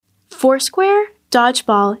Foursquare,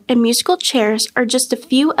 Dodgeball, and musical chairs are just a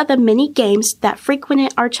few of the many games that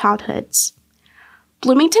frequented our childhoods.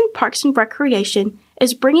 Bloomington Parks and Recreation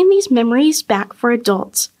is bringing these memories back for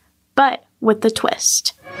adults, but with a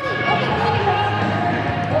twist.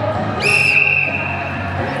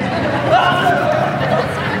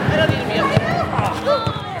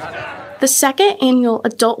 The second annual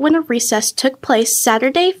Adult Winter Recess took place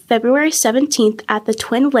Saturday, February 17th at the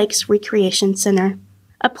Twin Lakes Recreation Center.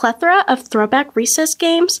 A plethora of throwback recess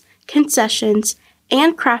games, concessions,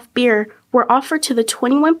 and craft beer were offered to the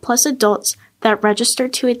 21-plus adults that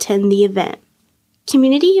registered to attend the event.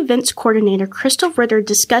 Community Events Coordinator Crystal Ritter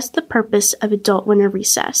discussed the purpose of Adult Winter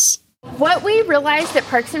Recess. What we realized at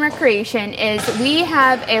Parks and Recreation is we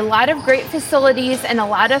have a lot of great facilities and a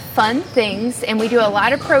lot of fun things, and we do a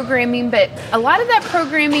lot of programming, but a lot of that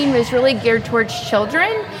programming was really geared towards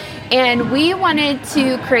children, and we wanted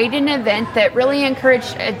to create an event that really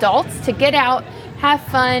encouraged adults to get out, have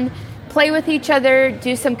fun, play with each other,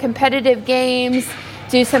 do some competitive games,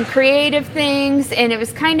 do some creative things, and it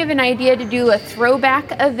was kind of an idea to do a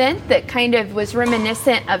throwback event that kind of was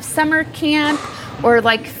reminiscent of summer camp or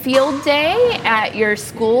like field day at your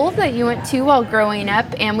school that you went to while growing up,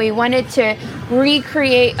 and we wanted to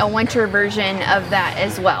recreate a winter version of that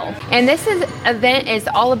as well. And this event is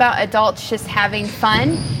all about adults just having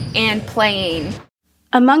fun and playing.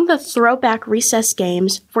 Among the throwback recess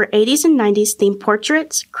games were 80s and 90s themed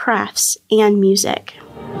portraits, crafts, and music.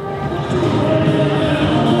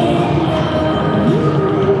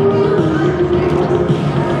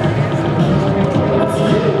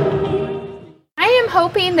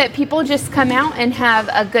 Hoping that people just come out and have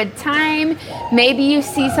a good time. Maybe you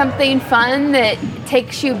see something fun that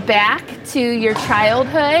takes you back to your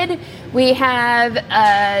childhood. We have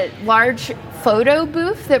a large photo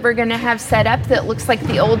booth that we're going to have set up that looks like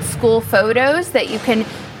the old school photos that you can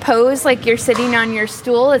pose like you're sitting on your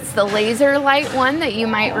stool. It's the laser light one that you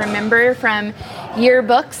might remember from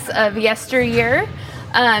yearbooks of yesteryear.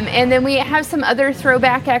 And then we have some other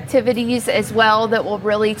throwback activities as well that will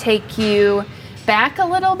really take you back a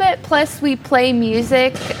little bit. Plus we play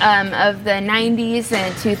music of the 90s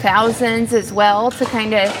and 2000s as well to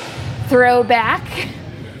kind of throw back,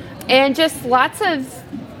 and just lots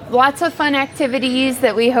of fun activities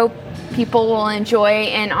that we hope people will enjoy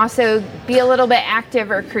and also be a little bit active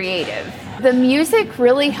or creative. The music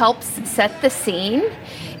really helps set the scene,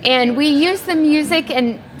 and we use the music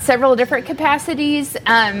in several different capacities.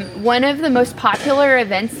 One of the most popular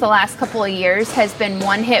events the last couple of years has been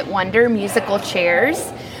One Hit Wonder musical chairs,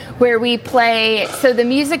 where we play, so the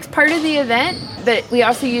music's part of the event, but we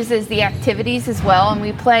also use as the activities as well, and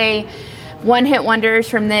we play One Hit Wonders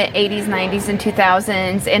from the 80s, 90s, and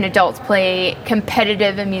 2000s, and adults play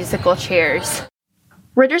competitive and musical chairs.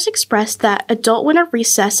 Ritters expressed that Adult Winter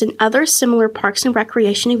Recess and other similar parks and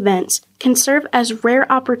recreation events can serve as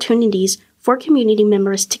rare opportunities for community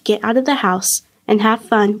members to get out of the house and have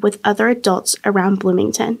fun with other adults around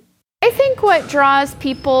Bloomington. I think what draws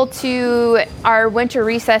people to our Winter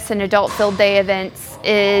Recess and Adult Field Day events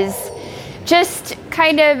is just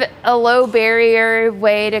kind of a low barrier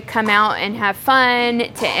way to come out and have fun,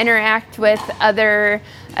 to interact with other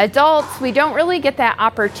adults. We don't really get that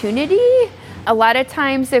opportunity. A lot of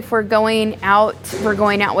times if we're going out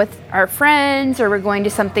with our friends or we're going to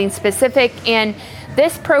something specific, and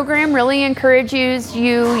this program really encourages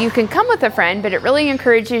you can come with a friend, but it really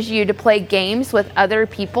encourages you to play games with other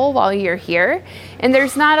people while you're here. And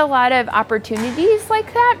there's not a lot of opportunities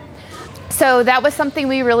like that. So that was something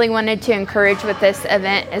we really wanted to encourage with this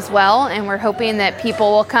event as well, and we're hoping that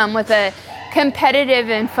people will come with a competitive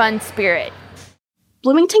and fun spirit.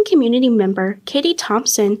 Bloomington community member Katie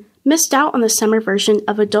Thompson missed out on the summer version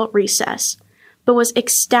of Adult Recess, but was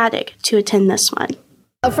ecstatic to attend this one.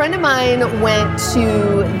 A friend of mine went to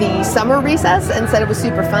the summer recess and said it was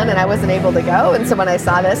super fun, and I wasn't able to go, and so when I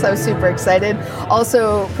saw this I was super excited.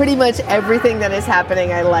 Also, pretty much everything that is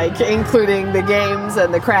happening I like, including the games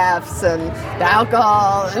and the crafts and the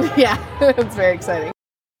alcohol, and yeah, it's very exciting.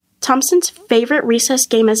 Thompson's favorite recess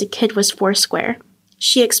game as a kid was Foursquare.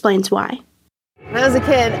 She explains why. When I was a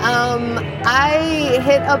kid, I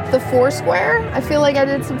hit up the Foursquare. I feel like I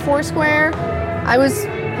did some Foursquare. I was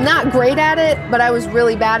not great at it, but I was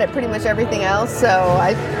really bad at pretty much everything else, so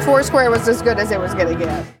Foursquare was as good as it was going to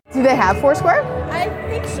get. Do they have Foursquare? I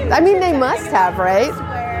think so. I mean, they must have, right?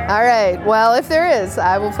 All right. Well, if there is,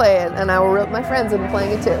 I will play it, and I will rope my friends into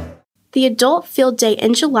playing it too. The Adult Field Day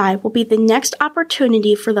in July will be the next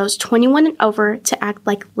opportunity for those 21 and over to act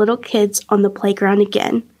like little kids on the playground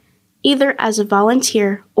again, either as a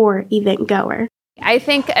volunteer or event goer. I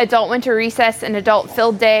think Adult Winter Recess and Adult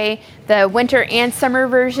Field Day, the winter and summer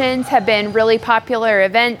versions, have been really popular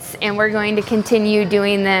events, and we're going to continue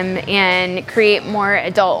doing them and create more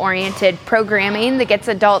adult-oriented programming that gets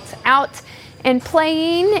adults out and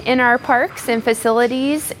playing in our parks and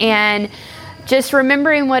facilities and just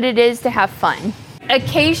remembering what it is to have fun.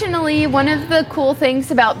 Occasionally, one of the cool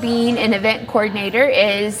things about being an event coordinator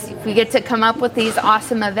is we get to come up with these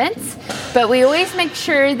awesome events, but we always make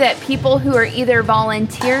sure that people who are either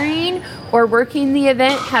volunteering or working the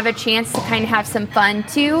event have a chance to kind of have some fun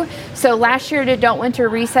too. So last year at Adult Winter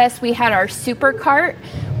Recess, we had our Super Cart,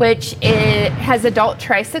 which has adult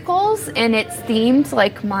tricycles, and it's themed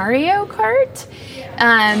like Mario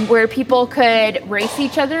Kart, where people could race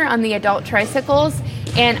each other on the adult tricycles.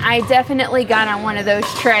 And I definitely got on one of those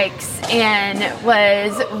trikes and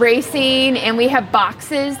was racing, and we have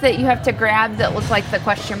boxes that you have to grab that look like the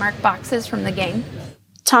question mark boxes from the game.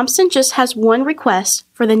 Thompson just has one request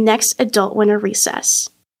for the next Adult Winter Recess.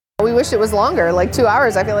 We wish it was longer, like 2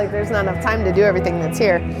 hours. I feel like there's not enough time to do everything that's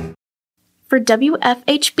here. For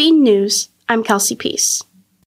WFHB News, I'm Kelsey Peace.